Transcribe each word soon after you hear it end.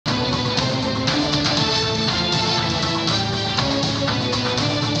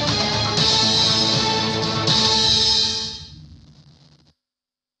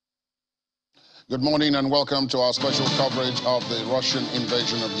Good morning and welcome to our special coverage of the Russian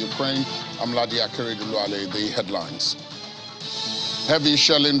invasion of Ukraine. I'm Ladi Akiriduluale, the headlines. Heavy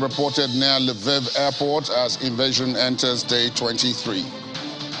shelling reported near Lviv airport as invasion enters day 23.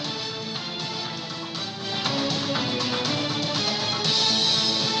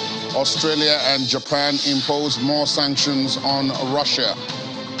 Australia and Japan impose more sanctions on Russia.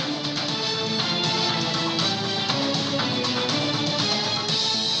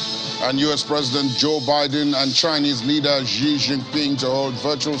 And U.S. President Joe Biden and Chinese leader Xi Jinping to hold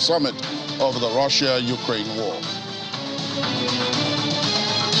virtual summit over the Russia-Ukraine war.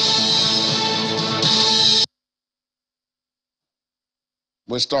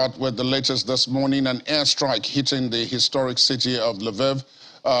 We start with the latest this morning, an airstrike hitting the historic city of Lviv.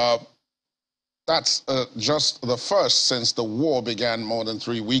 That's just the first since the war began more than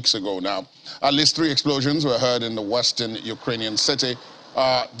 3 weeks ago now. At least 3 explosions were heard in the western Ukrainian city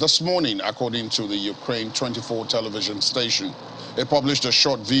this morning, according to the Ukraine 24 television station. It published a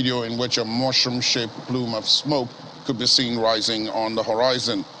short video in which a mushroom-shaped plume of smoke could be seen rising on the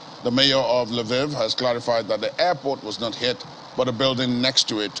horizon. The mayor of Lviv has clarified that the airport was not hit, but a building next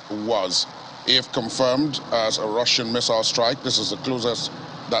to it was. If confirmed as a Russian missile strike, this is the closest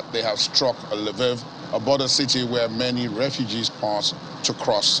that they have struck Lviv, a border city where many refugees pass to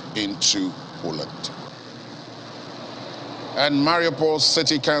cross into Poland. And Mariupol's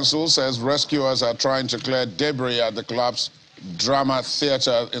city council says rescuers are trying to clear debris at the collapsed drama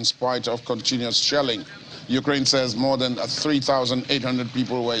theater in spite of continuous shelling. Ukraine says more than 3,800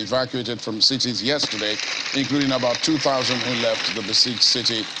 people were evacuated from cities yesterday, including about 2,000 who left the besieged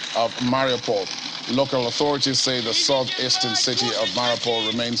city of Mariupol. Local authorities say the southeastern city of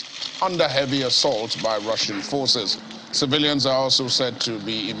Mariupol remains under heavy assault by Russian forces. Civilians are also said to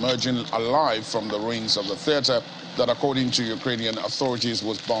be emerging alive from the ruins of the theater that, according to Ukrainian authorities,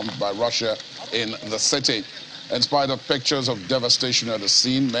 was bombed by Russia in the city. In spite of pictures of devastation at the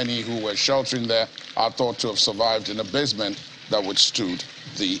scene, many who were sheltering there are thought to have survived in a basement that withstood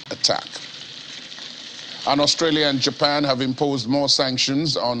the attack. And Australia and Japan have imposed more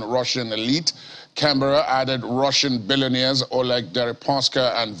sanctions on Russian elite. Canberra added Russian billionaires Oleg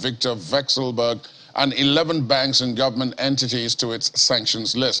Deripaska and Viktor Vekselberg and 11 banks and government entities to its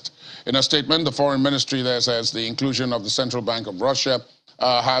sanctions list. In a statement, the foreign ministry there says the inclusion of the Central Bank of Russia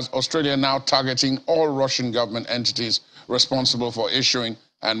has Australia now targeting all Russian government entities responsible for issuing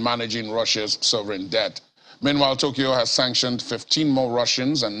and managing Russia's sovereign debt. Meanwhile, Tokyo has sanctioned 15 more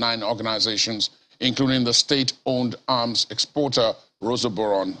Russians and 9 organizations, including the state-owned arms exporter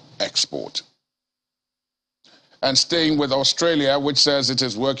Rosoboron Export. And staying with Australia, which says it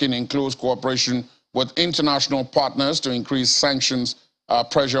is working in close cooperation with international partners to increase sanctions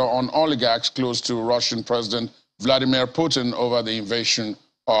pressure on oligarchs close to Russian President Vladimir Putin over the invasion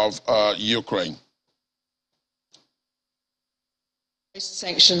of Ukraine.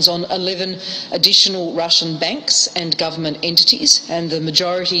 Sanctions on 11 additional Russian banks and government entities, and the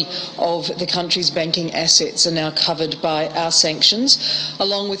majority of the country's banking assets are now covered by our sanctions,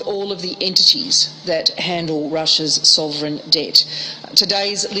 along with all of the entities that handle Russia's sovereign debt.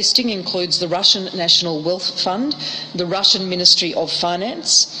 Today's listing includes the Russian National Wealth Fund, the Russian Ministry of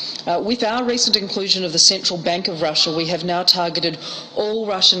Finance. With our recent inclusion of the Central Bank of Russia, we have now targeted all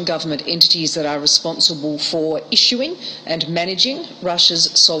Russian government entities that are responsible for issuing and managing Russia's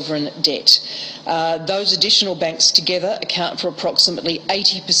sovereign debt. Those additional banks together account for approximately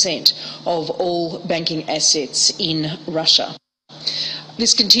 80% of all banking assets in Russia.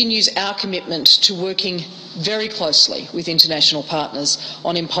 This continues our commitment to working very closely with international partners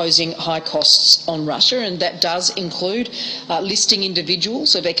on imposing high costs on Russia, and that does include listing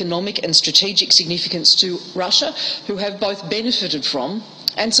individuals of economic and strategic significance to Russia who have both benefited from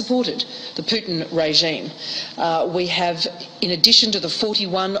and supported the Putin regime. We have, in addition to the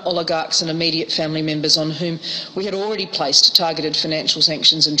 41 oligarchs and immediate family members on whom we had already placed targeted financial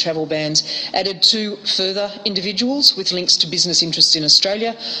sanctions and travel bans, added 2 further individuals with links to business interests in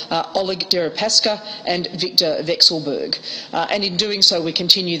Australia, Oleg Deripaska and Viktor Vekselberg. And in doing so, we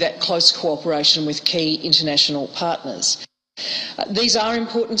continue that close cooperation with key international partners. These are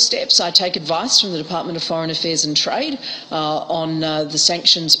important steps. I take advice from the Department of Foreign Affairs and Trade on the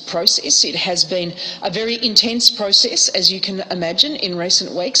sanctions process. It has been a very intense process, as you can imagine, in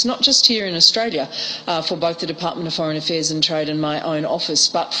recent weeks, not just here in Australia for both the Department of Foreign Affairs and Trade and my own office,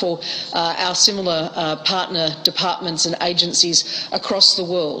 but for our similar partner departments and agencies across the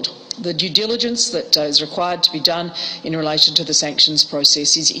world. The due diligence that is required to be done in relation to the sanctions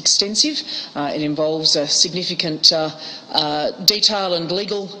process is extensive. It involves significant detail and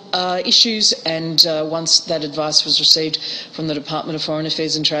legal issues, and once that advice was received from the Department of Foreign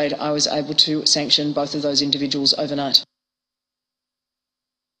Affairs and Trade, I was able to sanction both of those individuals overnight.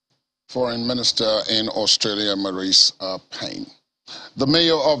 Foreign Minister in Australia, Maurice Payne. The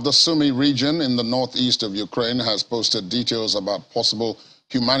mayor of the Sumy region in the northeast of Ukraine has posted details about possible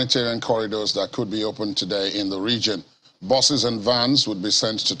humanitarian corridors that could be opened today in the region. Buses and vans would be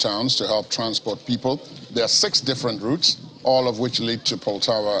sent to towns to help transport people. There are 6 different routes, all of which lead to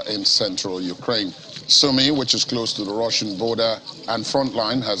Poltava in central Ukraine. Sumy, which is close to the Russian border and front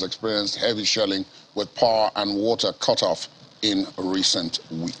line, has experienced heavy shelling with power and water cut off in recent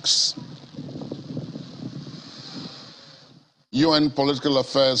weeks. UN Political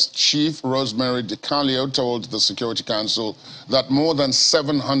Affairs Chief Rosemary DiCarlo told the Security Council that more than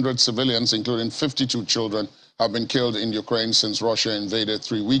 700 civilians, including 52 children, have been killed in Ukraine since Russia invaded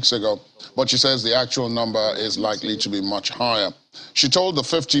 3 weeks ago. But she says the actual number is likely to be much higher. She told the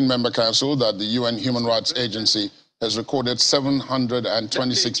 15-member council that the UN Human Rights Agency has recorded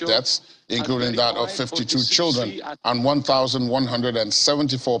 726 deaths, including that of 52 children, and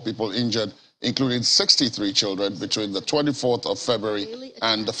 1,174 people injured, including 63 children between the 24th of February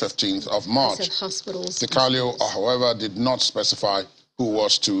and the 15th of March. DiCarlo, however, did not specify who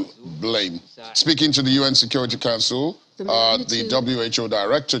was to blame. Speaking to the UN Security Council, the WHO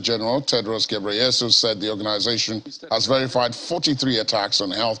Director General, Tedros Ghebreyesus, said the organization has verified 43 attacks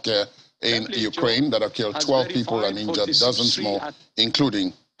on healthcare in Ukraine that have killed 12 people and injured dozens more,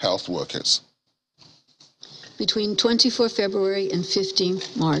 including health workers. Between 24 February and 15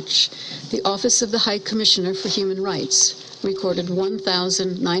 March, the Office of the High Commissioner for Human Rights recorded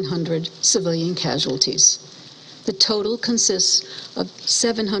 1,900 civilian casualties. The total consists of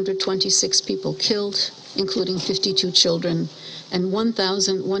 726 people killed, including 52 children, and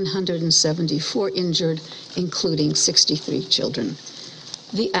 1,174 injured, including 63 children.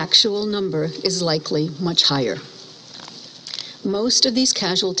 The actual number is likely much higher. Most of these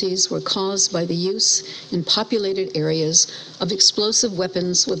casualties were caused by the use in populated areas of explosive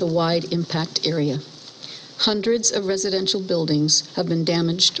weapons with a wide impact area. Hundreds of residential buildings have been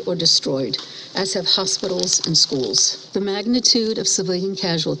damaged or destroyed, as have hospitals and schools. The magnitude of civilian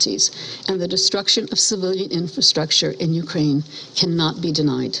casualties and the destruction of civilian infrastructure in Ukraine cannot be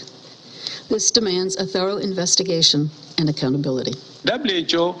denied. This demands a thorough investigation and accountability.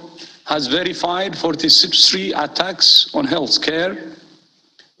 WHO has verified 43 attacks on health care,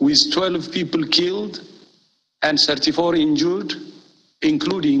 with 12 people killed and 34 injured,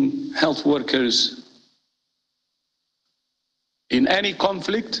 including health workers. In any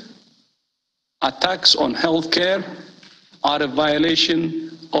conflict, attacks on health care are a violation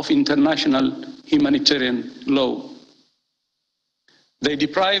of international humanitarian law. They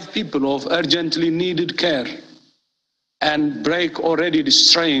deprive people of urgently needed care and break already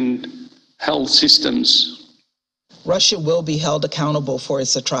strained health systems. Russia will be held accountable for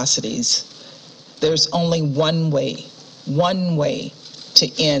its atrocities. There's only one way to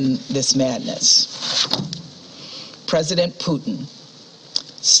end this madness. President Putin,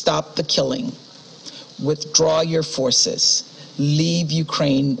 stop the killing. Withdraw your forces. Leave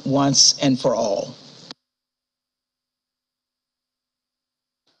Ukraine once and for all.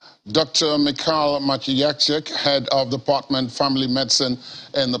 Dr. Michal Maciejczak, head of Department Family Medicine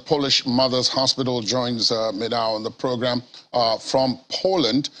in the Polish Mothers Hospital, joins me now on the program from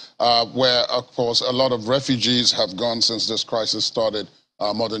Poland, where, of course, a lot of refugees have gone since this crisis started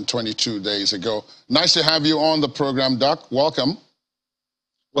more than 22 days ago. Nice to have you on the program, Doc. Welcome.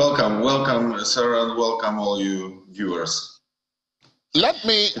 Welcome, sir, and welcome all you viewers. Let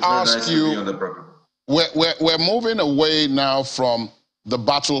me ask you, we're moving away now from the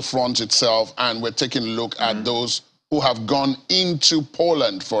battlefront itself, and we're taking a look at those who have gone into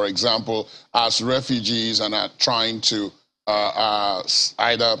Poland, for example, as refugees and are trying to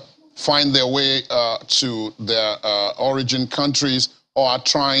either find their way to their origin countries or are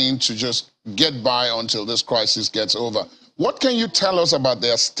trying to just get by until this crisis gets over. What can you tell us about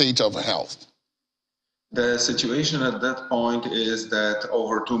their state of health? The situation at that point is that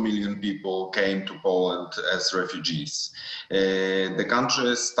over 2 million people came to Poland as refugees. The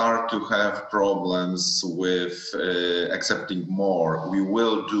country start to have problems with accepting more. We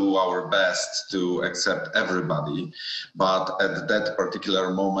will do our best to accept everybody, but at that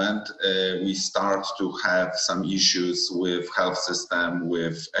particular moment, we start to have some issues with health system,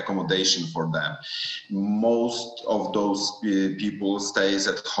 with accommodation for them. Most of those people stays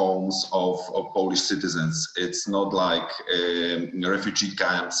at homes of Polish citizens. citizens. It's not like refugee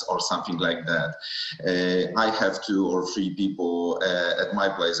camps or something like that. I have 2 or 3 people at my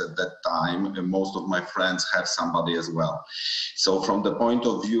place at that time, and most of my friends have somebody as well. So from the point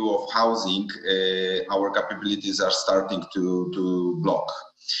of view of housing, our capabilities are starting to block.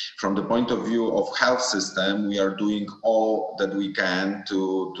 From the point of view of health system, we are doing all that we can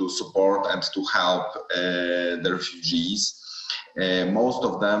to support and to help the refugees. Most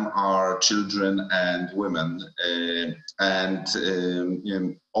of them are children and women, and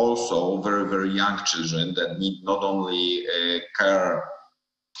also very, very young children that need not only care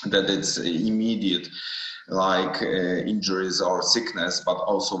that it's immediate, like injuries or sickness, but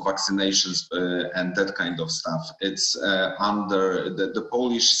also vaccinations and that kind of stuff. It's under the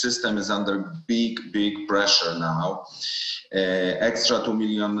Polish system is under big pressure now. Extra 2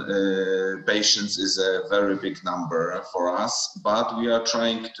 million patients is a very big number for us, but we are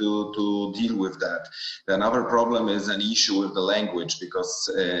trying to deal with that. Another problem is an issue with the language, because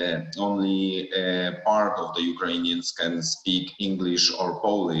only part of the Ukrainians can speak English or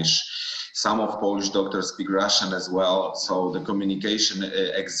Polish. Some of Polish doctors speak Russian as well, so the communication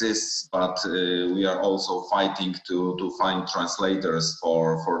exists, but we are also fighting to find translators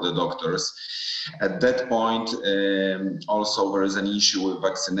for the doctors. At that point, also there is an issue with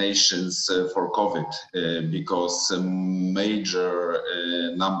vaccinations for COVID, because a major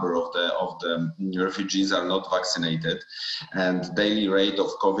number of the refugees are not vaccinated, and daily rate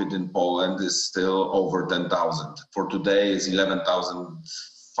of COVID in Poland is still over 10,000. For today is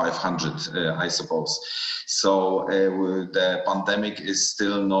 11,500, I suppose. So the pandemic is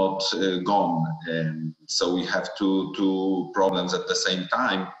still not gone. So we have two problems at the same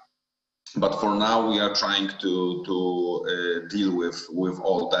time. But for now, we are trying to deal with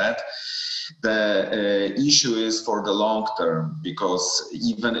all that. The issue is for the long term, because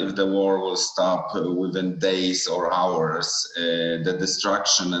even if the war will stop within days or hours, the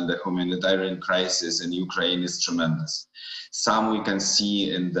destruction and the humanitarian crisis in Ukraine is tremendous. Some we can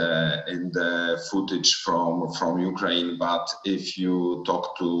see in the footage from Ukraine, but if you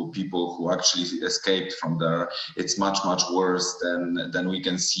talk to people who actually escaped from there, it's much worse than we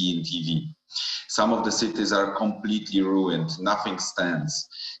can see in TV. Some of the cities are completely ruined, nothing stands.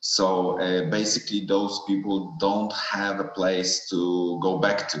 So basically those people don't have a place to go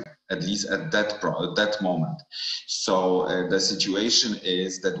back to, at least at that moment. So the situation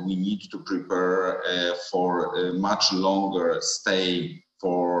is that we need to prepare for a much longer stay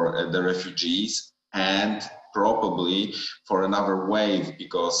for the refugees, and probably for another wave,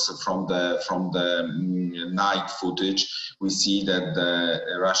 because from the night footage we see that the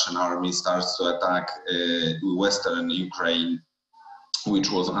Russian army starts to attack western Ukraine,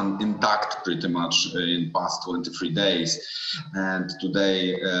 which was intact pretty much in past 23 days. And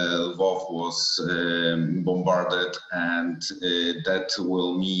today Lvov was bombarded, and that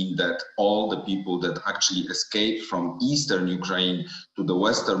will mean that all the people that actually escaped from eastern Ukraine to the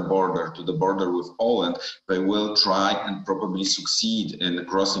western border, to the border with Poland, they will try and probably succeed in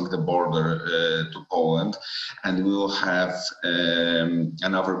crossing the border to Poland, and we will have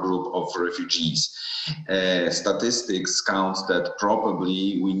another group of refugees. Statistics count that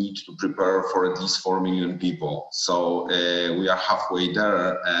probably we need to prepare for at least 4 million people. So we are halfway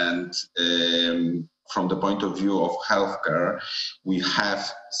there, and from the point of view of healthcare, we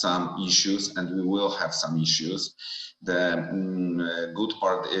have some issues, and we will have some issues. The good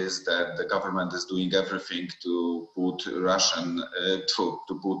part is that the government is doing everything to put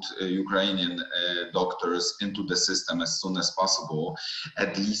Ukrainian doctors into the system as soon as possible,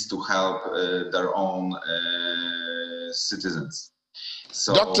 at least to help their own citizens.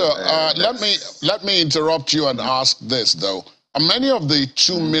 So, Doctor, let me interrupt you and ask this though. Many of the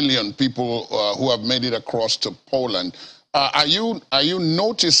 2 million people who have made it across to Poland, are you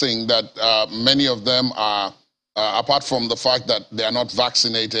noticing that many of them are, apart from the fact that they are not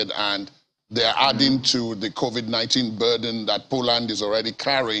vaccinated and they are adding to the COVID-19 burden that Poland is already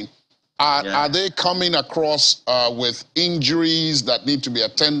carrying, are they coming across with injuries that need to be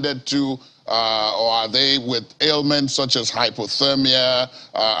attended to, or are they with ailments such as hypothermia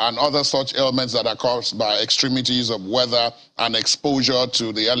and other such ailments that are caused by extremities of weather and exposure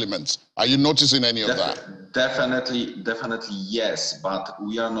to the elements? Are you noticing any of that? Definitely yes, but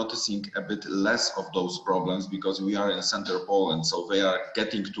we are noticing a bit less of those problems because we are in center Poland, so they are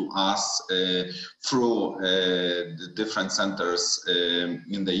getting to us through the different centers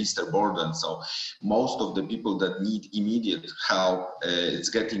in the eastern border. So most of the people that need immediate help, it's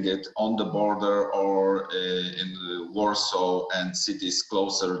getting it on the border or in Warsaw and cities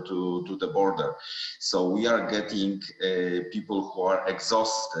closer to the border. So we are getting people who are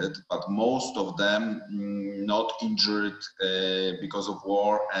exhausted, but most of them not injured because of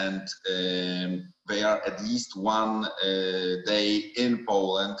war, and they are at least one day in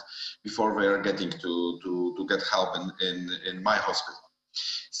Poland before they are getting to get help in my hospital.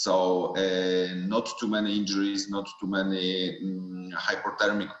 So not too many injuries, not too many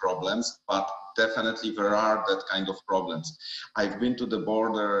hypothermic problems, but definitely there are that kind of problems. I've been to the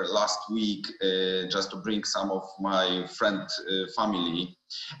border last week just to bring some of my friend family,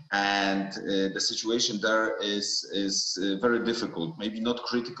 and the situation there is very difficult, maybe not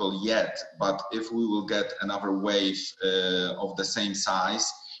critical yet, but if we will get another wave of the same size,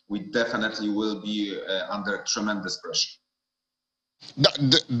 we definitely will be under tremendous pressure.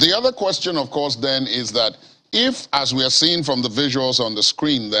 The other question, of course, then is that if, as we are seeing from the visuals on the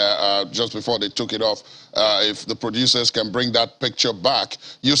screen there, just before they took it off, if the producers can bring that picture back,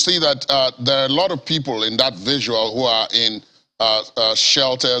 you see that there are a lot of people in that visual who are in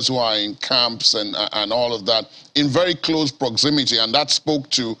shelters, who are in camps and all of that, in very close proximity, and that spoke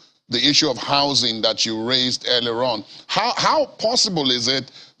to the issue of housing that you raised earlier on. How possible is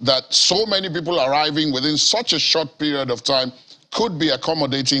it that so many people arriving within such a short period of time could be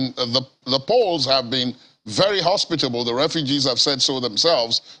accommodating? The Poles have been very hospitable. The refugees have said so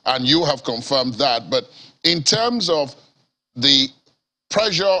themselves, and you have confirmed that. But in terms of the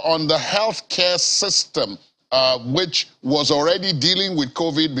pressure on the healthcare system, which was already dealing with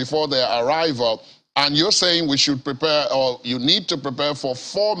COVID before their arrival, and you're saying we should prepare, or you need to prepare for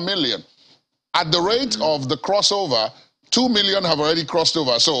 4 million. At the rate of the crossover, 2 million have already crossed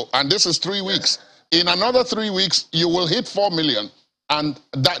over. So, and this is 3 weeks. In another 3 weeks, you will hit 4 million. And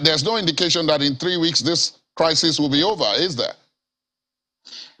that, there's no indication that in 3 weeks this crisis will be over, is there?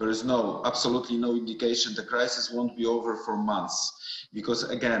 There is absolutely no indication. The crisis won't be over for months. Because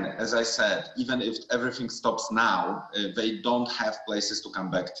again, as I said, even if everything stops now, they don't have places to come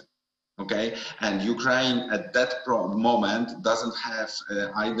back to. Okay, and Ukraine at that moment doesn't have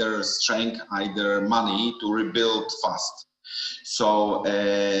either strength, either money to rebuild fast. So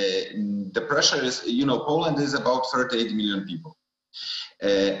the pressure is, Poland is about 38 million people.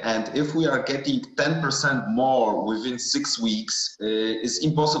 And if we are getting 10% more within 6 weeks, it's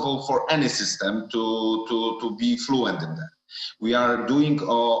impossible for any system to be fluent in that. We are doing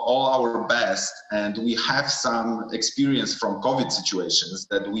all our best, and we have some experience from COVID situations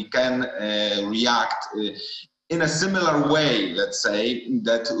that we can react in a similar way, let's say,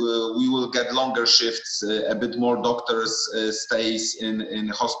 that we will get longer shifts, a bit more doctors stays in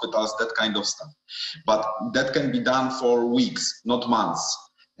hospitals, that kind of stuff. But that can be done for weeks, not months.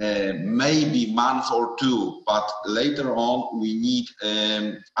 Maybe month or two, but later on we need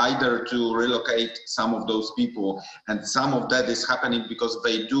either to relocate some of those people, and some of that is happening because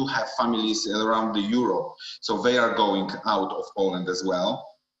they do have families around Europe, so they are going out of Poland as well.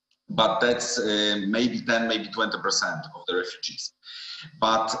 But that's maybe 10, maybe 20% of the refugees.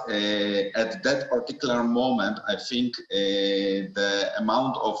 But at that particular moment, I think the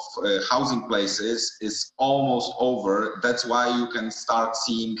amount of housing places is almost over. That's why you can start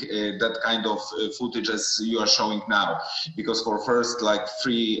seeing that kind of footage as you are showing now. Because for first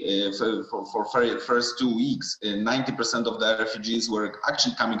first 2 weeks, 90% of the refugees were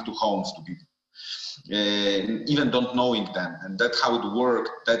actually coming to homes to people. Even don't knowing them, and that's how it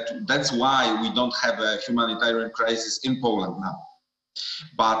worked. That's why we don't have a humanitarian crisis in Poland now.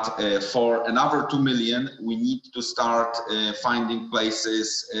 But for another 2 million, we need to start finding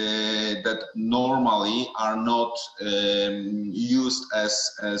places that normally are not used as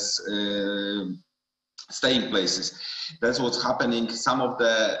staying places. That's what's happening. Some of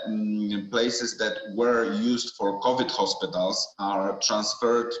the places that were used for COVID hospitals are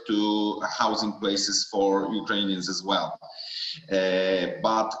transferred to housing places for Ukrainians as well.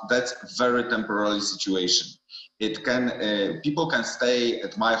 But that's a very temporary situation. It can people can stay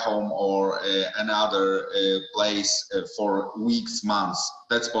at my home or another place for weeks, months.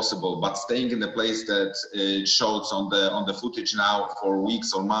 That's possible. But staying in a place that shows on the footage now for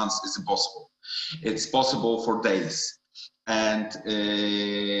weeks or months is impossible. It's possible for days. And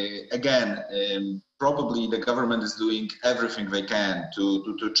again, probably the government is doing everything they can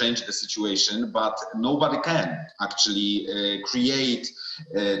to change the situation, but nobody can actually create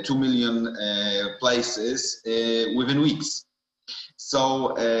 2 million places within weeks.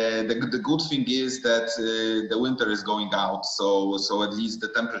 So the good thing is that the winter is going out, so at least the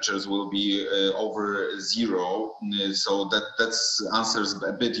temperatures will be over zero. So that answers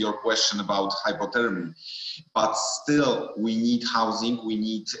a bit your question about hypothermia. But still, we need housing. We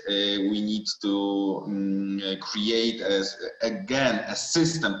need to create again a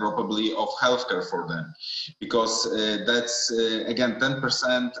system probably of healthcare for them, because that's again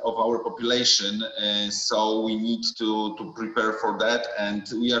 10% of our population. So we need to prepare for that, and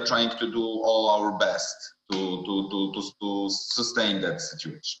we are trying to do all our best to sustain that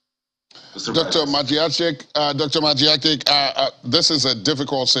situation. Dr. Maciejak, this is a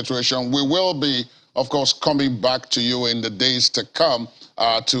difficult situation. We will be, of course, coming back to you in the days to come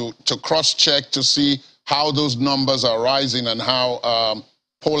to cross-check to see how those numbers are rising and how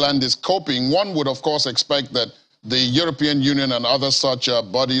Poland is coping. One would, of course, expect that the European Union and other such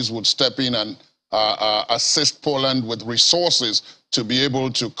bodies would step in and assist Poland with resources to be able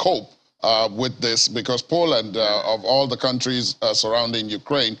to cope with this, because Poland, of all the countries surrounding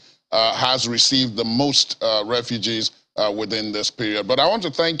Ukraine, has received the most refugees within this period. But I want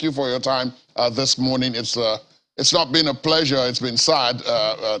to thank you for your time this morning. It's not been a pleasure. It's been sad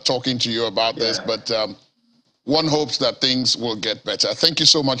talking to you about this, but one hopes that things will get better. Thank you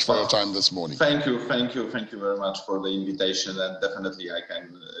so much for your time this morning. Thank you very much for the invitation, and definitely I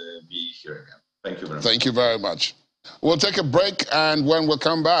can be here again. Thank you very much. Thank you very much. We'll take a break, and when we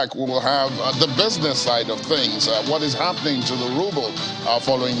come back, we will have the business side of things. What is happening to the ruble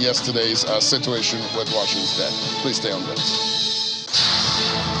following yesterday's situation with Russia's debt. Please stay on this.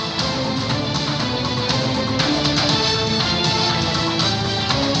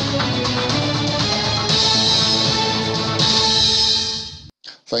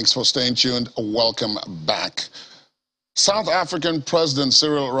 Thanks for staying tuned. Welcome back. South African President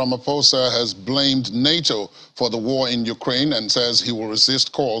Cyril Ramaphosa has blamed NATO for the war in Ukraine and says he will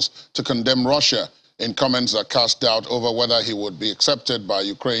resist calls to condemn Russia in comments that cast doubt over whether he would be accepted by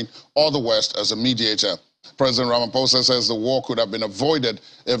Ukraine or the West as a mediator. President Ramaphosa says the war could have been avoided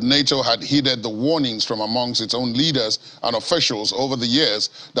if NATO had heeded the warnings from amongst its own leaders and officials over the years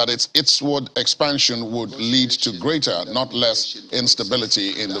that its eastward expansion would lead to greater, not less,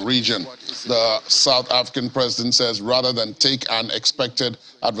 instability in the region. The South African president says rather than take an expected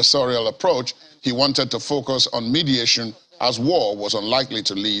adversarial approach, he wanted to focus on mediation, as war was unlikely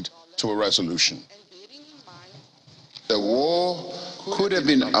to lead to a resolution. The war could have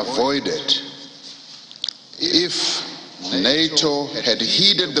been avoided if NATO had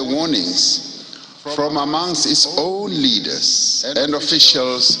heeded the warnings from amongst its own leaders and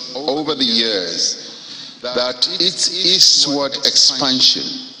officials over the years that its eastward expansion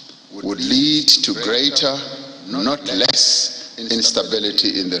would lead to greater, not less,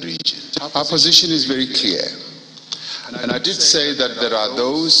 instability in the region. Our position is very clear. And I did say that there are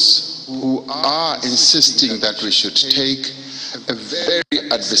those who are insisting that we should take a very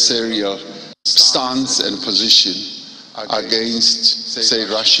adversarial stance and position against, say,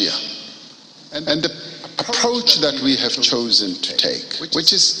 Russia. And the approach that we have chosen to take,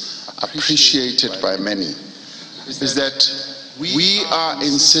 which is appreciated by many, is that we are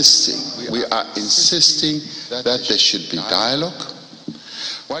insisting that there should be dialogue.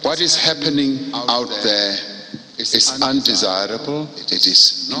 What is happening out there is undesirable. It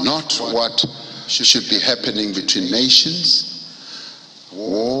is not what should be happening between nations.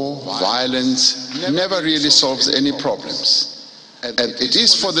 War, violence never really solves any problems. And it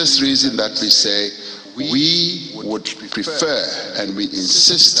is for this reason that we say we would prefer and we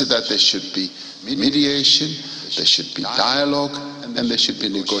insist that there should be mediation, there should be dialogue, and there should be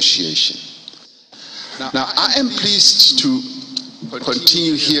negotiation. Now, I am pleased to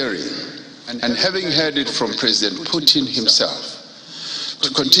continue hearing, and having heard it from President Putin himself, to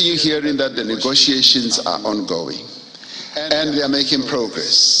continue hearing that the negotiations are ongoing. And they are making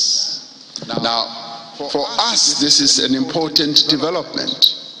progress. Now, for us, this is an important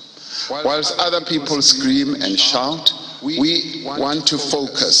development. Whilst other people scream and shout, we want to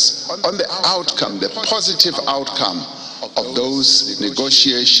focus on the outcome, the positive outcome of those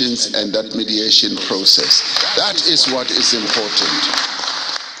negotiations and that mediation process. That is what is important.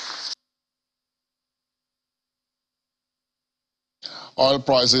 Oil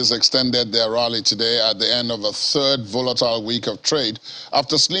prices extended their rally today at the end of a third volatile week of trade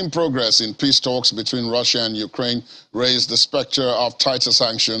after slim progress in peace talks between Russia and Ukraine raised the specter of tighter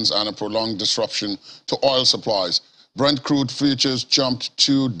sanctions and a prolonged disruption to oil supplies. Brent crude futures jumped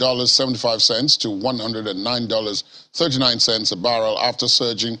 $2.75 to $109.39 a barrel after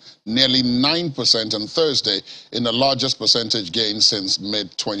surging nearly 9% on Thursday in the largest percentage gain since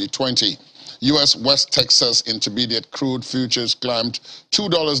mid-2020. U.S. West Texas Intermediate crude futures climbed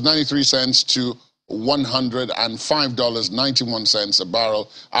 $2.93 to $105.91 a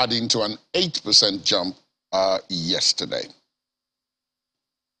barrel, adding to an 8% jump yesterday.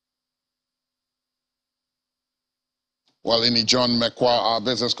 Well, Ini John Mekwa, our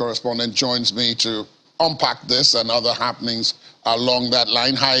business correspondent, joins me to unpack this and other happenings along that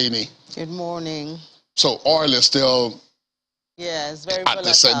line. Hi, Ini. Good morning. So oil is still yes, very at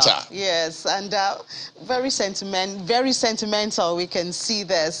the center. Yes, and very sentimental. We can see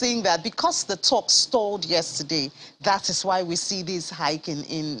there, seeing that because the talk stalled yesterday, that is why we see this hike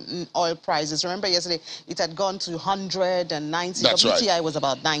in oil prices. Remember yesterday, it had gone to 190. That's WTI right. was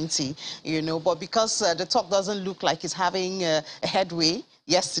about 90, you know, but because the talk doesn't look like it's having a headway,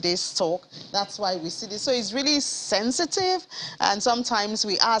 yesterday's talk, that's why we see this. So it's really sensitive, and sometimes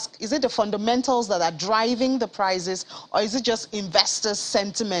we ask, is it the fundamentals that are driving the prices, or is it just investor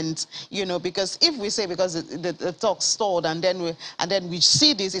sentiment? You know, because if we say because the talk stalled and then we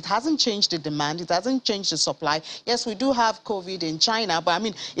see this, it hasn't changed the demand, it hasn't changed the supply. Yes, we do have COVID in China, but I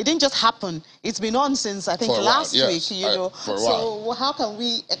mean, it didn't just happen. It's been on since I think last week, you know. So how can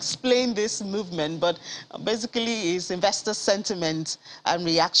we explain this movement? But basically, it's investor sentiment and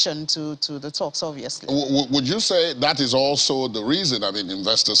reaction to the talks, obviously. Would you say that is also the reason, I mean,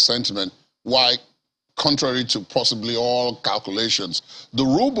 investor sentiment, why, contrary to possibly all calculations, the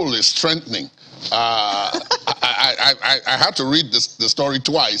ruble is strengthening? I had to read the story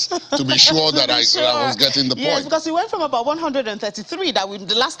twice to be sure that I was getting the point. Yes, because it went from about 133 that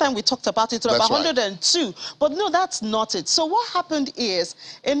the last time we talked about it to about 102. Right. But no, that's not it. So what happened is,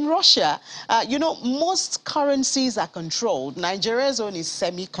 in Russia, you know, most currencies are controlled. Nigeria's own is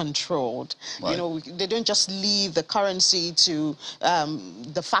semi-controlled. Right. You know, they don't just leave the currency to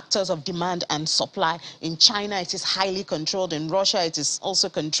the factors of demand and supply. In China, it is highly controlled. In Russia, it is also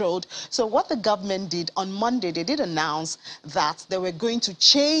controlled. So what the government did on Monday, they did announce that they were going to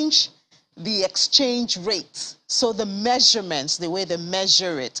change the exchange rate. So the measurements, the way they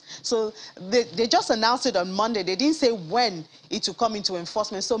measure it. So they just announced it on Monday. They didn't say when it will come into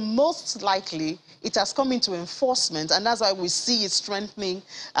enforcement. So most likely it has come into enforcement. And that's why we see it strengthening,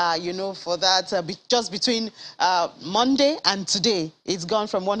 you know, for that. Just between Monday and today, it's gone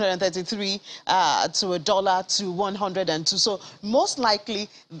from 133 to $1 to 102. So most likely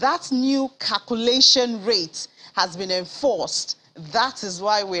that new calculation rate has been enforced. That is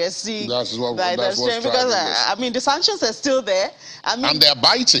why we are seeing that's what's because I mean the sanctions are still there. I mean, and they're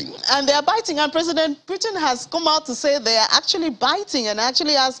biting. And they're biting. And President Putin has come out to say they are actually biting and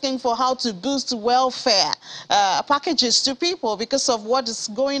actually asking for how to boost welfare packages to people because of what is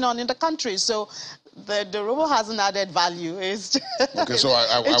going on in the country. So the ruble hasn't added value. It's okay, so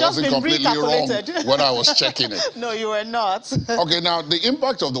I wasn't completely wrong when I was checking it. No, you were not. Okay, now the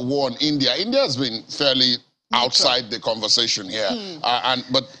impact of the war on India. India has been fairly outside the conversation here.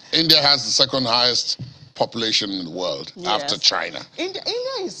 But India has the second highest population in the world after China. India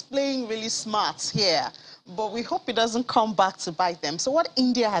is playing really smart here. But we hope it doesn't come back to bite them. So what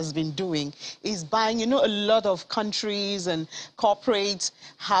India has been doing is buying, you know, a lot of countries and corporates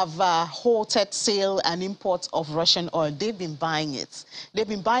have halted sale and import of Russian oil. They've been buying it. They've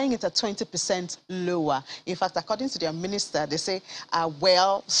been buying it at 20% lower. In fact, according to their minister, they say,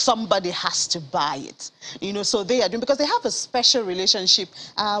 well, somebody has to buy it. You know, so they are doing, because they have a special relationship.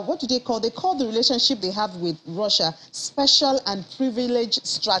 What do they call? They call the relationship they have with Russia special and privileged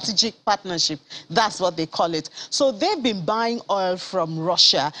strategic partnership. That's what they call it. So they've been buying oil from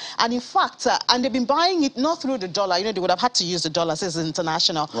Russia. And in fact, and they've been buying it not through the dollar. You know, they would have had to use the dollar since it's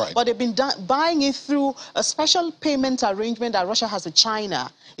international. Right. But they've been buying it through a special payment arrangement that Russia has with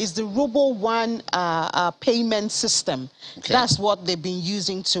China. It's the Ruble One payment system. Okay. That's what they've been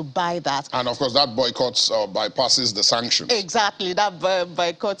using to buy that. And of course, that boycotts or bypasses the sanctions. Exactly. That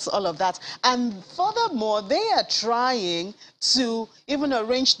boycotts all of that. And furthermore, they are trying to even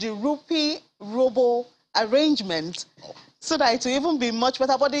arrange the rupee-ruble arrangement so that it will even be much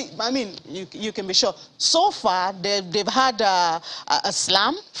better. But I mean, you can be sure. So far, they've had a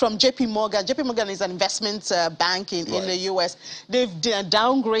slam from JP Morgan. JP Morgan is an investment bank in the US. They've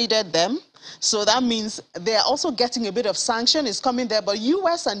downgraded them. So that means they're also getting a bit of sanction is coming there. But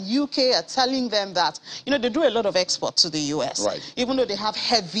US and UK are telling them that, you know, they do a lot of export to the US. Right. Even though they have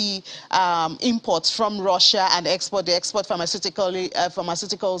heavy imports from Russia and they export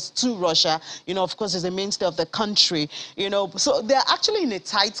pharmaceuticals to Russia. You know, of course, it's the mainstay of the country. You know, so they're actually in a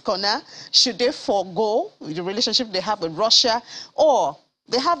tight corner. Should they forego the relationship they have with Russia, or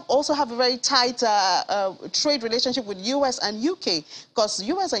they also have a very tight trade relationship with US and UK, because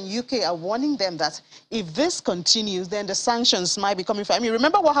US and UK are warning them that if this continues, then the sanctions might be coming for. I mean,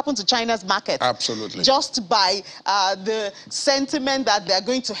 remember what happened to China's market? Absolutely. Just by the sentiment that they're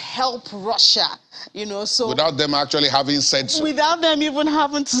going to help Russia, you know, so without them actually having said so. Without them even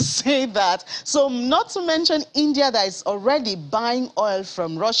having to say that. So not to mention India, that is already buying oil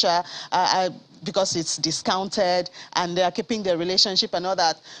from Russia because it's discounted, and they are keeping their relationship and all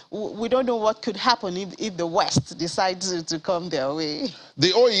that. We don't know what could happen if the West decides to come their way.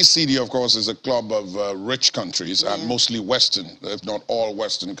 The OECD, of course, is a club of rich countries, and mostly Western, if not all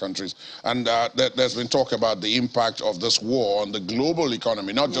Western countries. And there's been talk about the impact of this war on the global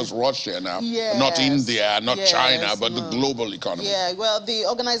economy, not just Russia now, not India, not China, but the global economy. Yeah, well, the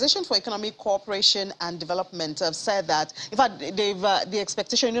Organization for Economic Cooperation and Development have said that, in fact, they've the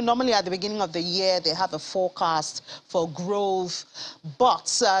expectation, you know, normally at the beginning of the year, they have a forecast for growth. But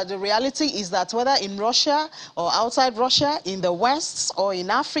the reality is that whether in Russia or outside Russia, in the West or in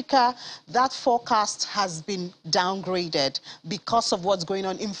Africa, that forecast has been downgraded because of what's going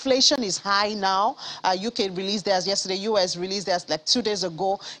on. Inflation is high now. UK released theirs yesterday. US released theirs like 2 days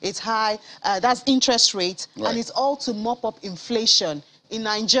ago. It's high. That's interest rate. Right. And it's all to mop up inflation. In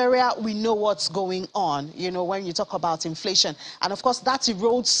Nigeria, we know what's going on, you know, when you talk about inflation. And of course, that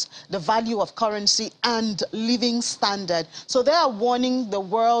erodes the value of currency and living standard. So they are warning the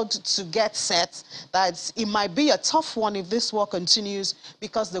world to get set, that it might be a tough one if this war continues,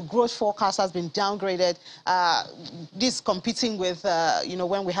 because the growth forecast has been downgraded. This competing with, you know,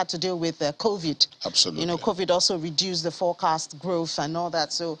 when we had to deal with COVID. Absolutely. You know, COVID also reduced the forecast growth and all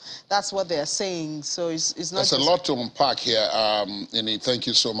that. So that's what they're saying. So it's not There's a lot to unpack here, Thank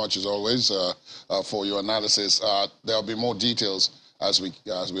you so much, as always, for your analysis. There'll be more details, as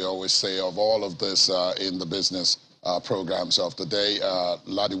we always say, of all of this in the business programs of the day.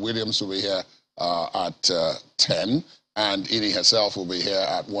 Ladi Williams will be here at 10, and Ini herself will be here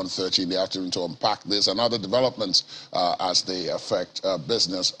at 1:30 in the afternoon to unpack this and other developments as they affect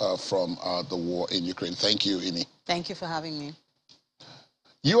business from the war in Ukraine. Thank you, Ini. Thank you for having me.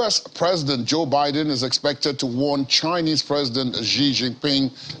 U.S. President Joe Biden is expected to warn Chinese President Xi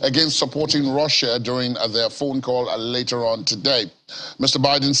Jinping against supporting Russia during their phone call later on today. Mr.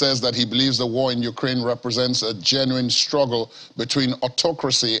 Biden says that he believes the war in Ukraine represents a genuine struggle between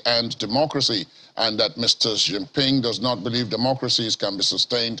autocracy and democracy, and that Mr. Jinping does not believe democracies can be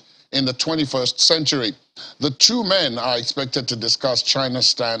sustained in the 21st century. The two men are expected to discuss China's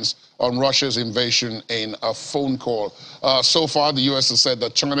stance on Russia's invasion in a phone call. So far, the U.S. has said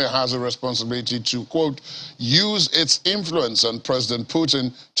that China has a responsibility to, quote, use its influence on President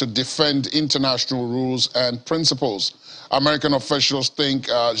Putin to defend international rules and principles. American officials think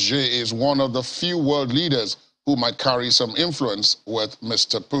Xi is one of the few world leaders who might carry some influence with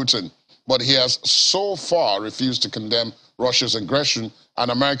Mr. Putin. But he has so far refused to condemn Russia's aggression, and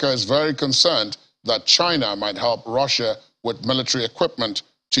America is very concerned that China might help Russia with military equipment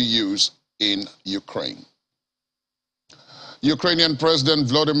to use in Ukraine. Ukrainian President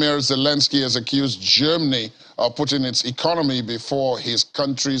Volodymyr Zelensky has accused Germany of putting its economy before his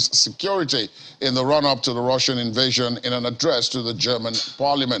country's security in the run-up to the Russian invasion in an address to the German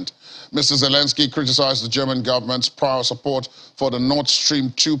parliament. Mr. Zelensky criticized the German government's prior support for the Nord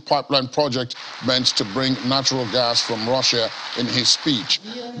Stream 2 pipeline project meant to bring natural gas from Russia in his speech.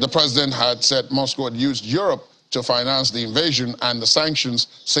 The president had said Moscow had used Europe to finance the invasion, and the sanctions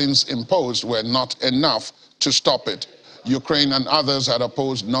since imposed were not enough to stop it. Ukraine and others had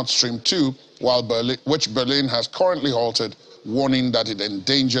opposed Nord Stream 2, which Berlin has currently halted, warning that it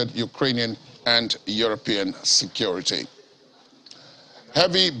endangered Ukrainian and European security.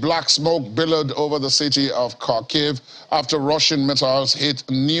 Heavy black smoke billowed over the city of Kharkiv after Russian missiles hit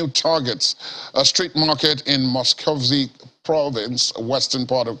new targets. A street market in Moskovsky province, western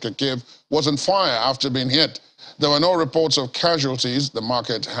part of Kharkiv, was on fire after being hit. There were no reports of casualties. The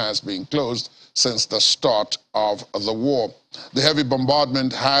market has been closed since the start of the war. The heavy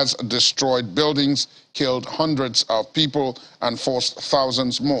bombardment has destroyed buildings, killed hundreds of people, and forced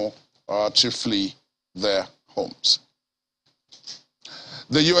thousands more to flee their homes.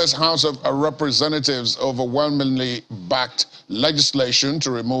 The U.S. House of Representatives overwhelmingly backed legislation to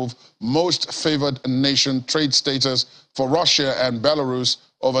remove most favored nation trade status for Russia and Belarus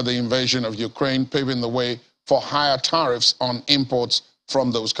over the invasion of Ukraine, paving the way for higher tariffs on imports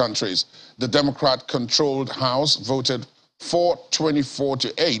from those countries. The Democrat-controlled House voted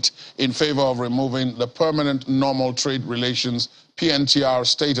 424-8 in favor of removing the Permanent Normal Trade Relations PNTR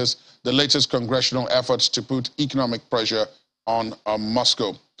status, the latest congressional efforts to put economic pressure on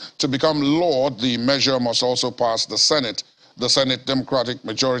Moscow. To become law, the measure must also pass the Senate, The Senate Democratic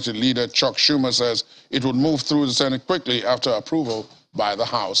Majority Leader Chuck Schumer says it would move through the Senate quickly after approval by the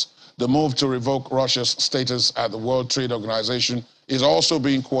House. The move to revoke Russia's status at the World Trade Organization is also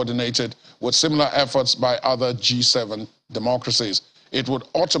being coordinated with similar efforts by other G7 democracies. It would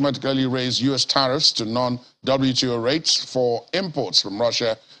automatically raise U.S. tariffs to non-WTO rates for imports from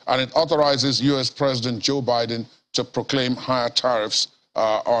Russia, and it authorizes U.S. President Joe Biden to proclaim higher tariffs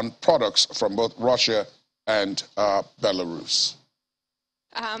on products from both Russia and Belarus.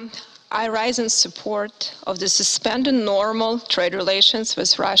 I rise in support of the Suspended Normal Trade Relations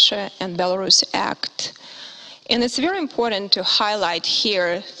with Russia and Belarus Act. And it's very important to highlight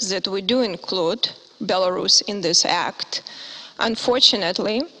here that we do include Belarus in this act.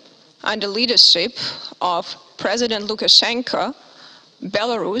 Unfortunately, under leadership of President Lukashenko,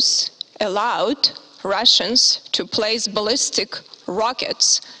 Belarus allowed Russians to place ballistic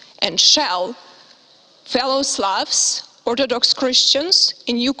rockets and shell fellow Slavs, Orthodox Christians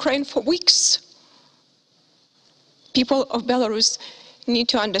in Ukraine for weeks. People of Belarus need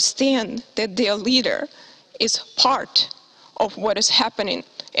to understand that their leader is part of what is happening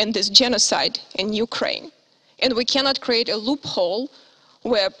in this genocide in Ukraine. And we cannot create a loophole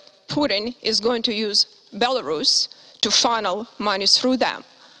where Putin is going to use Belarus to funnel money through them.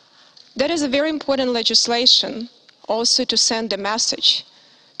 That is a very important legislation also to send a message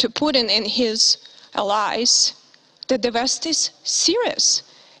to Putin and his allies that the West is serious.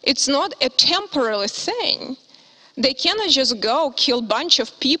 It's not a temporary thing. They cannot just go kill a bunch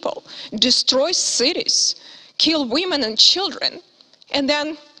of people, destroy cities, kill women and children, and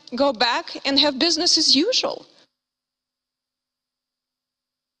then go back and have business as usual.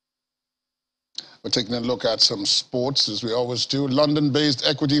 We're taking a look at some sports, as we always do. London-based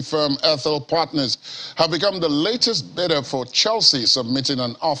equity firm Ethel Partners have become the latest bidder for Chelsea, submitting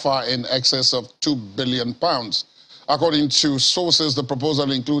an offer in excess of £2 billion. According to sources, the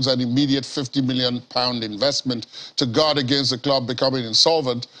proposal includes an immediate £50 million investment to guard against the club becoming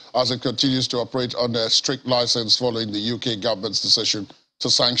insolvent as it continues to operate under a strict license following the UK government's decision to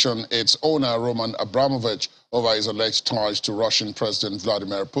sanction its owner, Roman Abramovich, over his alleged ties to Russian President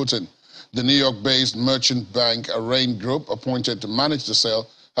Vladimir Putin. The New York-based merchant bank Rain Group, appointed to manage the sale,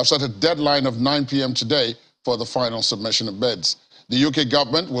 have set a deadline of 9 p.m. today for the final submission of bids. The UK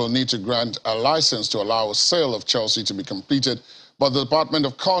government will need to grant a license to allow a sale of Chelsea to be completed, but the Department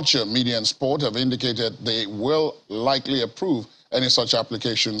of Culture, Media and Sport have indicated they will likely approve any such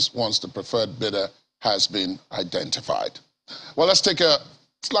applications once the preferred bidder has been identified. Well, let's take a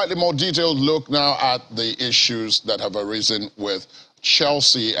slightly more detailed look now at the issues that have arisen with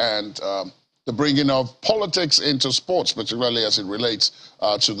Chelsea and the bringing of politics into sports, particularly as it relates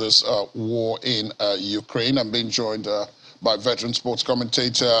to this war in Ukraine. I'm being joined by veteran sports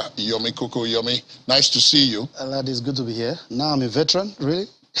commentator Yomi Kuku. Yomi, nice to see you. Lad, it's good to be here. Now I'm a veteran, really?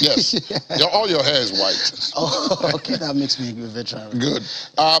 Yes. Yeah. All your hair is white. Oh, okay, that makes me a veteran. Really. Good.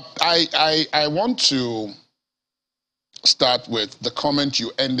 I want to start with the comment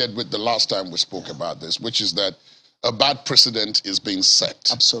you ended with the last time we spoke about this, which is that a bad precedent is being set.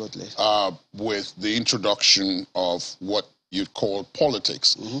 Absolutely. With the introduction of what you'd call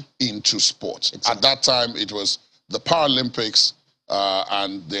politics into sports. Exactly. At that time, it was the Paralympics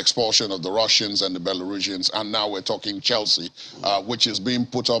and the expulsion of the Russians and the Belarusians, and now we're talking Chelsea, which is being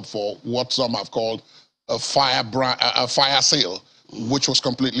put up for what some have called a fire sale, which was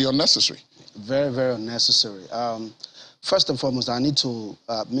completely unnecessary. Very, very unnecessary. First and foremost, I need to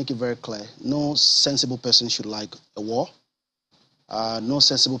make it very clear. No sensible person should like a war. No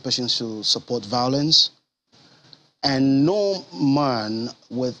sensible person should support violence. And no man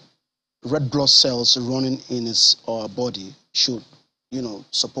with red blood cells running in his body should,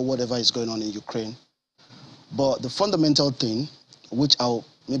 support whatever is going on in Ukraine. But the fundamental thing, which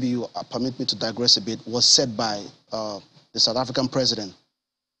maybe you permit me to digress a bit, was said by the South African president.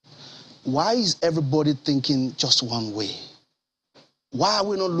 Why is everybody thinking just one way? Why are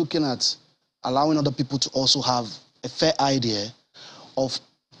we not looking at allowing other people to also have a fair idea of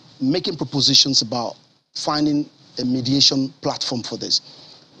making propositions about finding a mediation platform for this?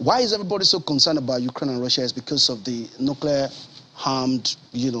 Why is everybody so concerned about Ukraine and Russia? Is because of the nuclear armed,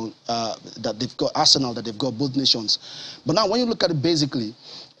 that they've got arsenal that they've got, both nations. But now when you look at it basically,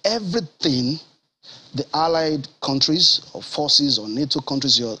 everything the allied countries or forces or NATO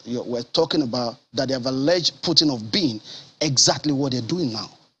countries we're talking about that they have alleged Putin of being exactly what they're doing now.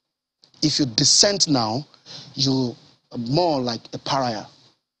 If you dissent now, you're more like a pariah.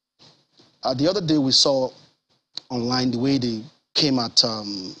 The other day we saw online the way they came at,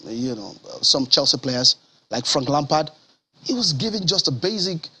 some Chelsea players like Frank Lampard. He was giving just a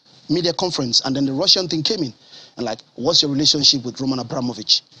basic media conference and then the Russian thing came in. And like, what's your relationship with Roman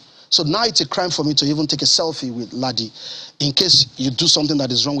Abramovich? So now it's a crime for me to even take a selfie with Ladi in case you do something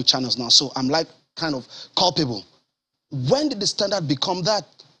that is wrong with channels now. So I'm like kind of culpable. When did the standard become that?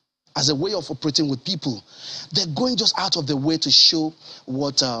 As a way of operating with people. They're going just out of the way to show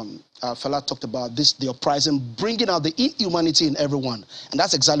what Fela talked about, the uprising, bringing out the inhumanity in everyone. And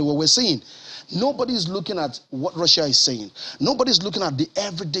that's exactly what we're seeing. Nobody's looking at what Russia is saying. Nobody's looking at the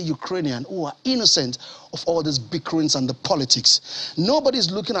everyday Ukrainian who are innocent of all these bickerings and the politics. Nobody's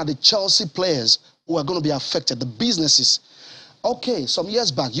looking at the Chelsea players who are going to be affected, the businesses. Okay, some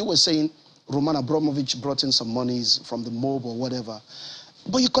years back, you were saying Roman Abramovich brought in some monies from the mob or whatever.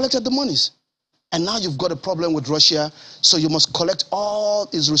 But you collected the monies. And now you've got a problem with Russia, so you must collect all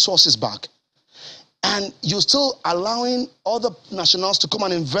his resources back. And you're still allowing other nationals to come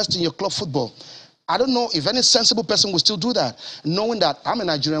and invest in your club football. I don't know if any sensible person will still do that, knowing that I'm a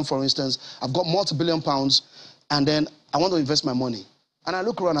Nigerian, for instance, I've got multi-billion pounds, and then I want to invest my money. And I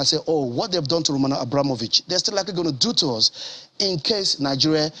look around and I say, oh, what they've done to Roman Abramovich, they're still likely going to do to us in case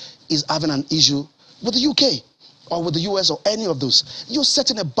Nigeria is having an issue with the UK. Or with the US or any of those. You're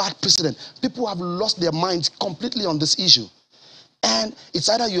setting a bad precedent. People have lost their minds completely on this issue. And it's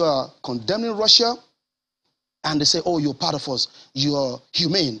either you are condemning Russia and they say, oh, you're part of us, you're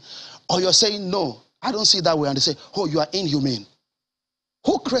humane. Or you're saying, no, I don't see it that way. And they say, oh, you are inhumane.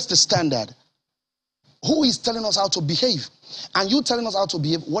 Who creates the standard? Who is telling us how to behave? And you telling us how to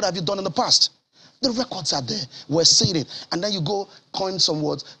behave, what have you done in the past? The records are there. We're seeing it. And then you go coin some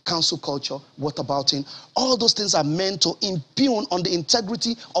words, cancel culture, whatabouting. All those things are meant to impugn on the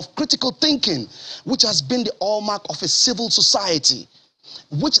integrity of critical thinking, which has been the hallmark of a civil society,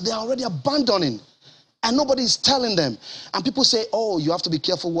 which they are already abandoning. And nobody is telling them. And people say, oh, you have to be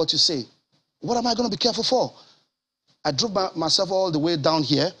careful what you say. What am I going to be careful for? I drove myself all the way down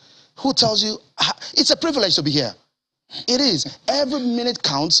here. Who tells you? It's a privilege to be here. It is. Every minute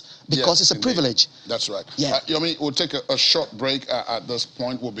counts because it's a privilege. That's right. Yeah. Yomi, we'll take a short break at this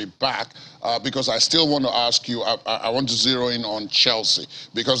point. We'll be back because I still want to ask you, I want to zero in on Chelsea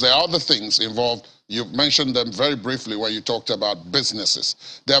because there are other things involved. You mentioned them very briefly when you talked about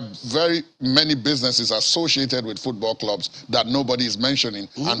businesses. There are very many businesses associated with football clubs that nobody is mentioning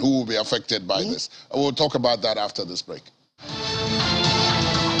and who will be affected by this. We'll talk about that after this break.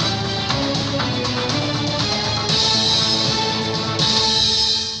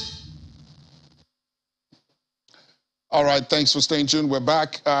 All right, thanks for staying tuned. We're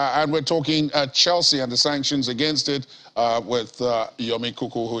back, and we're talking Chelsea and the sanctions against it with Yomi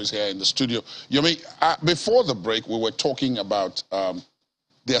Kuku, who is here in the studio. Yomi, before the break, we were talking about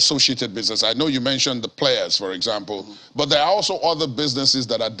the associated business. I know you mentioned the players, for example, but there are also other businesses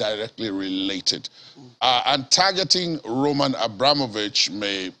that are directly related. And targeting Roman Abramovich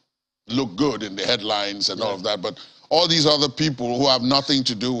may look good in the headlines and all of that, but all these other people who have nothing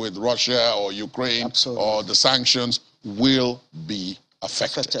to do with Russia or Ukraine or the sanctions will be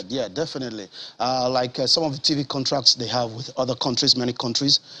affected. Yeah, definitely. Like some of the TV contracts they have with other countries, many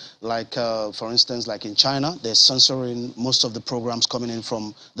countries, like for instance, like in China, they're censoring most of the programs coming in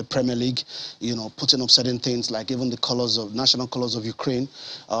from the Premier League, you know, putting up certain things like even the colors of national colors of Ukraine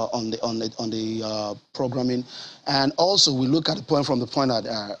on the programming. And also we look at the point from the point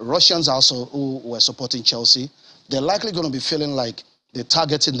that Russians also who were supporting Chelsea, they're likely going to be feeling like they're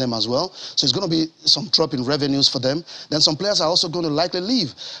targeting them as well. So it's going to be some drop in revenues for them. Then some players are also going to likely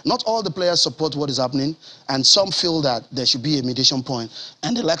leave. Not all the players support what is happening, and some feel that there should be a mediation point.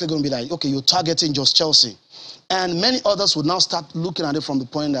 And they're likely going to be like, okay, you're targeting just Chelsea. And many others would now start looking at it from the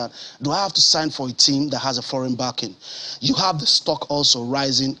point that, do I have to sign for a team that has a foreign backing? You have the stock also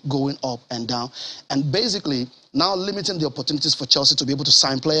rising, going up and down. And basically, now limiting the opportunities for Chelsea to be able to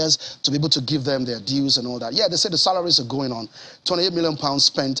sign players, to be able to give them their dues and all that. Yeah, they say the salaries are going on. £28 million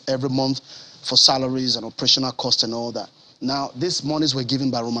spent every month for salaries and operational costs and all that. Now, these monies were given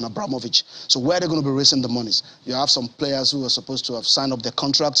by Roman Abramovich. So where are they going to be raising the monies? You have some players who are supposed to have signed up their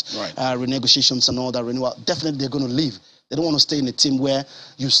contracts, renegotiations and all that, renewal. Definitely they're going to leave. They don't want to stay in a team where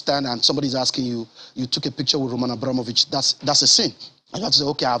you stand and somebody's asking you, you took a picture with Roman Abramovich. That's a sin. And you have to say,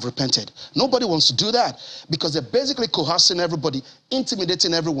 okay, I've repented. Nobody wants to do that because they're basically coercing everybody,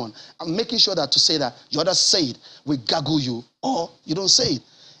 intimidating everyone, and making sure that to say that you either say it, we gaggle you, or you don't say it.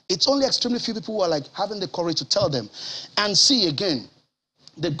 It's only extremely few people who are like having the courage to tell them. And see, again,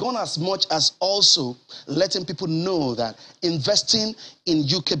 they've gone as much as also letting people know that investing in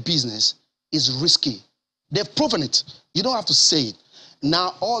UK business is risky. They've proven it. You don't have to say it.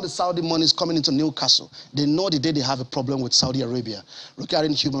 Now, all the Saudi money is coming into Newcastle. They know the day they have a problem with Saudi Arabia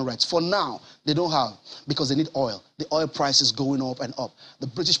regarding human rights. For now, they don't have, because they need oil. The oil price is going up and up. The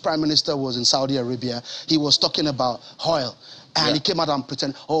British Prime Minister was in Saudi Arabia. He was talking about oil. And he came out and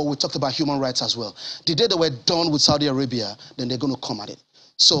pretended, oh, we talked about human rights as well. The day they were done with Saudi Arabia, then they're going to come at it.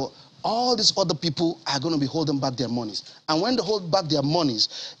 So all these other people are going to be holding back their monies. And when they hold back their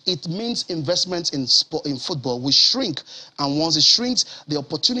monies, it means investments in football will shrink. And once it shrinks, the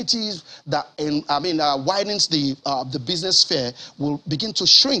opportunities that widens the business sphere will begin to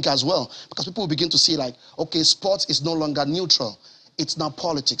shrink as well. Because people will begin to see like, okay, sports is no longer neutral. It's now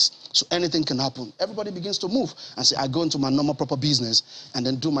politics. So anything can happen. Everybody begins to move and say, I go into my normal proper business and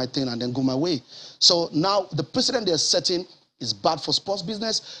then do my thing and then go my way. So now the precedent they're setting is bad for sports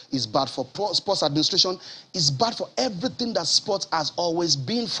business, is bad for sports administration, is bad for everything that sports has always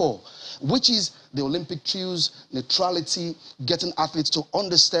been for, which is the Olympic truce, neutrality, getting athletes to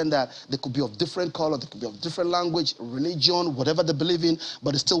understand that they could be of different color, they could be of different language, religion, whatever they believe in,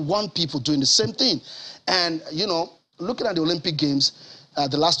 but it's still one people doing the same thing. And, you know, looking at the Olympic Games,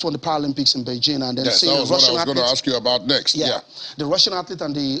 the last one, the Paralympics in Beijing, and then seeing the Russian what I was going to ask you about next. Yeah, the Russian athlete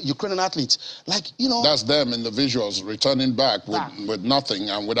and the Ukrainian athlete, like, you know. That's them in the visuals returning back with nothing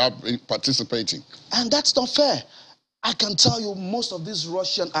and without participating. And that's not fair. I can tell you, most of these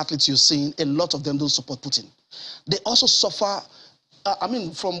Russian athletes you're seeing, a lot of them don't support Putin. They also suffer,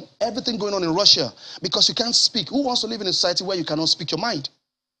 from everything going on in Russia, because you can't speak. Who wants to live in a society where you cannot speak your mind?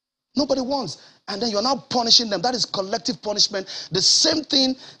 Nobody wants. And then you're now punishing them. That is collective punishment. The same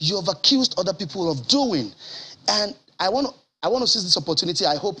thing you have accused other people of doing. And I want to seize this opportunity.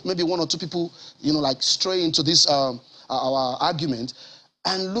 I hope maybe one or two people, you know, like stray into this our argument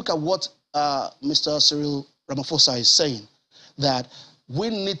and look at what Mr. Cyril Ramaphosa is saying, that we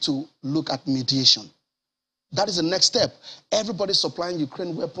need to look at mediation. That is the next step. Everybody's supplying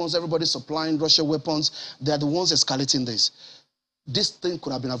Ukraine weapons. Everybody's supplying Russia weapons. They're the ones escalating this. This thing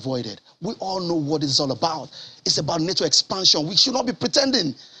could have been avoided. We all know what it's all about. It's about NATO expansion. We should not be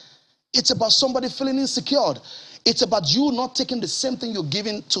pretending. It's about somebody feeling insecure. It's about you not taking the same thing you're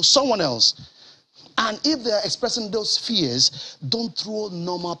giving to someone else. And if they're expressing those fears, don't throw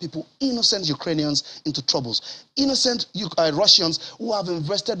normal people, innocent Ukrainians, into troubles. Innocent Russians who have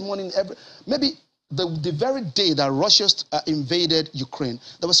invested money in maybe the very day that Russia invaded Ukraine,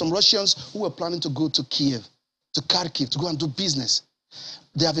 there were some Russians who were planning to go to Kiev, to Kharkiv, to go and do business.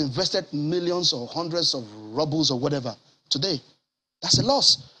 They have invested millions or hundreds of rubles or whatever. Today, that's a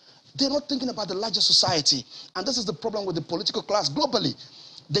loss. They're not thinking about the larger society. And this is the problem with the political class globally.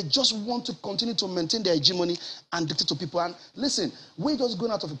 They just want to continue to maintain their hegemony and dictate to people. And listen, we're just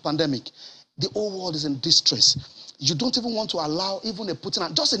going out of a pandemic. The whole world is in distress. You don't even want to allow even a Putin,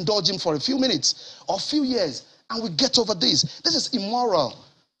 and just indulge him for a few minutes or a few years, and we get over this. This is immoral.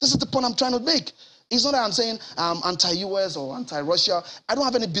 This is the point I'm trying to make. It's not that I'm saying I'm anti-US or anti-Russia. I don't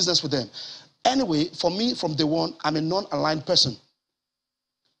have any business with them. Anyway, for me, from day one, I'm a non-aligned person.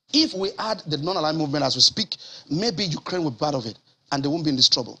 If we add the non-aligned movement as we speak, maybe Ukraine will be part of it, and they won't be in this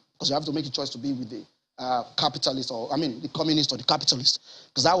trouble. Because you have to make a choice to be with the capitalist, the communist or the capitalist.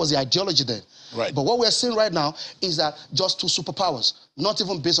 Because that was the ideology then. Right. But what we're seeing right now is that just two superpowers, not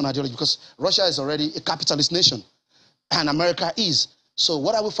even based on ideology, because Russia is already a capitalist nation, and America is. So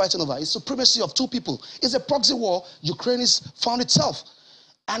what are we fighting over? It's supremacy of two people. It's a proxy war Ukraine has found itself.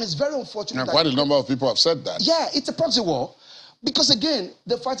 And it's very unfortunate. And quite a number of people have said that. Yeah, it's a proxy war. Because again,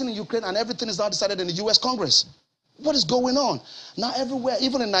 they're fighting in Ukraine and everything is now decided in the US Congress. What is going on? Now everywhere,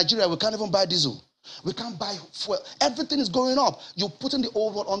 even in Nigeria, we can't even buy diesel. We can't buy fuel. Everything is going up. You're putting the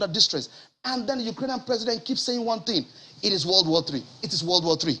old world under distress. And then the Ukrainian president keeps saying one thing. It is World War III. It is World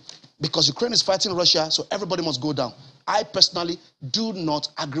War III. Because Ukraine is fighting Russia, so everybody must go down. I personally do not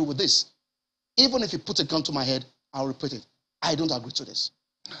agree with this. Even if you put a gun to my head, I'll repeat it. I don't agree to this.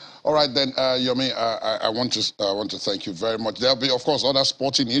 All right, then, Yomi, I want to thank you very much. There'll be, of course, other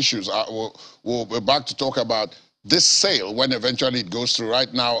sporting issues. We'll be back to talk about this sale when eventually it goes through.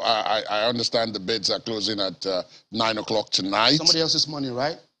 Right now, I understand the bids are closing at 9 o'clock tonight. Somebody else's money,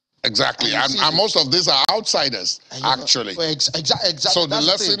 right? Exactly, and most of these are outsiders, actually. Exactly. So the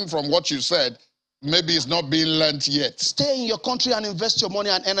lesson from what you said, maybe it's not being learnt yet. Stay in your country and invest your money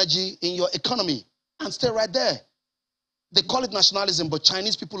and energy in your economy and stay right there. They call it nationalism, but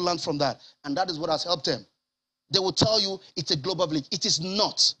Chinese people learned from that, and that is what has helped them. They will tell you it's a global village. It is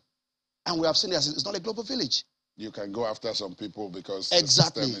not. And we have seen it as it's not a global village. You can go after some people because the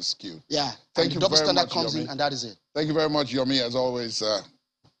system is skewed. Yeah. Thank you double very standard much, comes Yomi. in, and that is it. Thank you very much, Yomi. As always,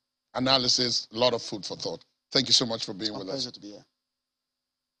 analysis, a lot of food for thought. Thank you so much for being with us. It's a pleasure to be here.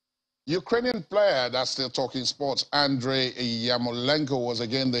 Ukrainian player, that's still talking sports, Andrei Yarmolenko was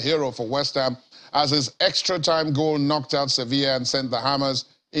again the hero for West Ham as his extra-time goal knocked out Sevilla and sent the Hammers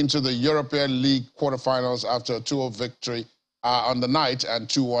into the European League quarterfinals after a 2-0 victory on the night and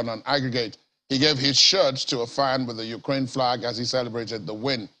 2-1 on aggregate. He gave his shirt to a fan with the Ukraine flag as he celebrated the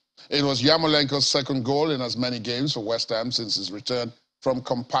win. It was Yarmolenko's second goal in as many games for West Ham since his return from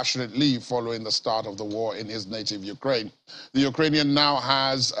compassionate leave following the start of the war in his native Ukraine. The Ukrainian now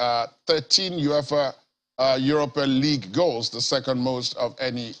has 13 UEFA Europa League goals, the second most of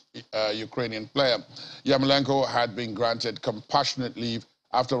any Ukrainian player. Yarmolenko had been granted compassionate leave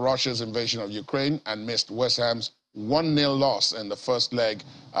after Russia's invasion of Ukraine and missed West Ham's 1-0 loss in the first leg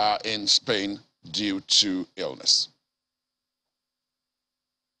in Spain due to illness.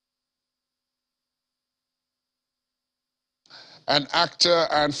 An actor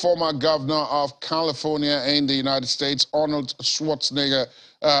and former governor of California in the United States, Arnold Schwarzenegger,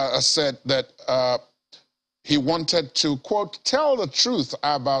 said that he wanted to, quote, tell the truth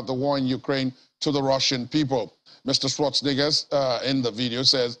about the war in Ukraine to the Russian people. Mr. Schwarzenegger, in the video,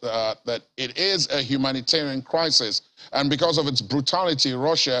 says that it is a humanitarian crisis, and because of its brutality,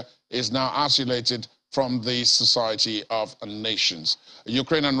 Russia is now isolated from the Society of Nations.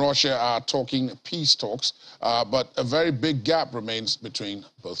 Ukraine and Russia are talking peace talks, but a very big gap remains between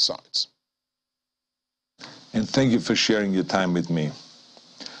both sides. And thank you for sharing your time with me.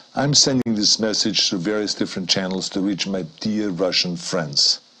 I'm sending this message through various different channels to reach my dear Russian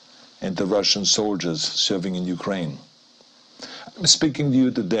friends and the Russian soldiers serving in Ukraine. I'm speaking to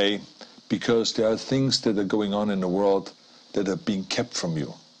you today because there are things that are going on in the world that are being kept from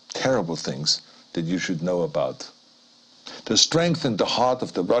you, terrible things that you should know about. The strength and the heart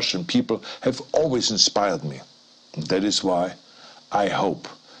of the Russian people have always inspired me. And that is why I hope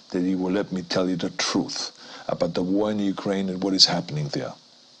that you will let me tell you the truth about the war in Ukraine and what is happening there.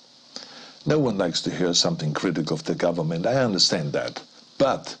 No one likes to hear something critical of the government, I understand that.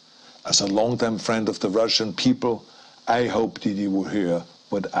 But as a longtime friend of the Russian people, I hope that you will hear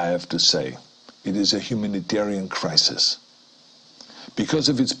what I have to say. It is a humanitarian crisis. Because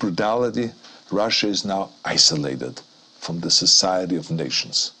of its brutality, Russia is now isolated from the Society of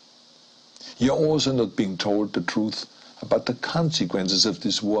Nations. You're also not being told the truth about the consequences of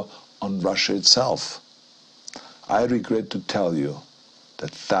this war on Russia itself. I regret to tell you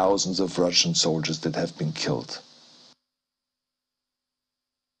that thousands of Russian soldiers that have been killed.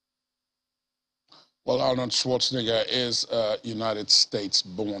 Well, Arnold Schwarzenegger is a United States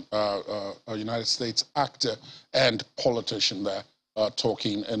actor and politician there,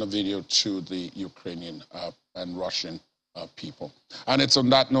 talking in a video to the Ukrainian and Russian people. And it's on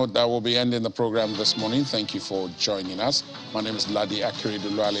that note that we'll be ending the program this morning. Thank you for joining us. My name is Ladi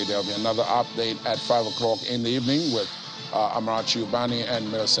Akiridulwale. There'll be another update at 5 o'clock in the evening with Amarachi Ubani and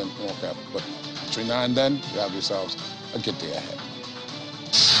Millicent Walker. But between now and then, you have yourselves a good day ahead.